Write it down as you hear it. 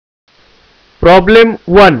Problem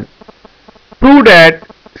 1. Prove that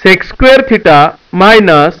sec square theta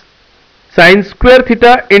minus sin square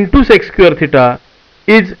theta into sec square theta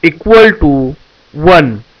is equal to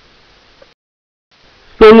 1.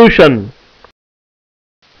 Solution.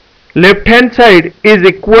 Left hand side is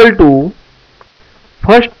equal to,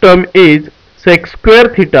 first term is sec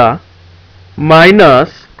square theta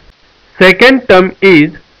minus second term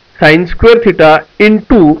is sin square theta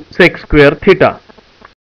into sec square theta.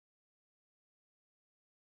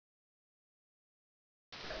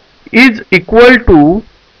 Is equal to,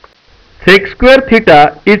 sec square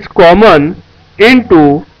theta is common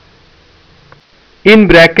into, in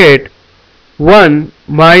bracket, 1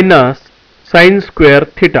 minus sin square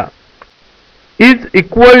theta, is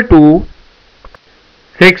equal to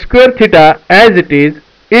sec square theta as it is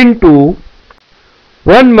into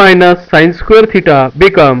 1 minus sin square theta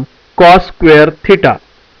become cos square theta,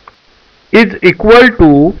 is equal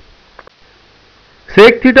to,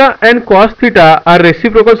 sec theta and cos theta are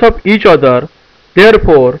reciprocals of each other,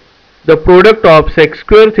 therefore the product of sec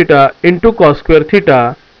square theta into cos square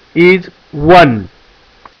theta is 1,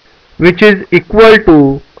 which is equal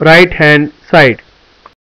to right hand side.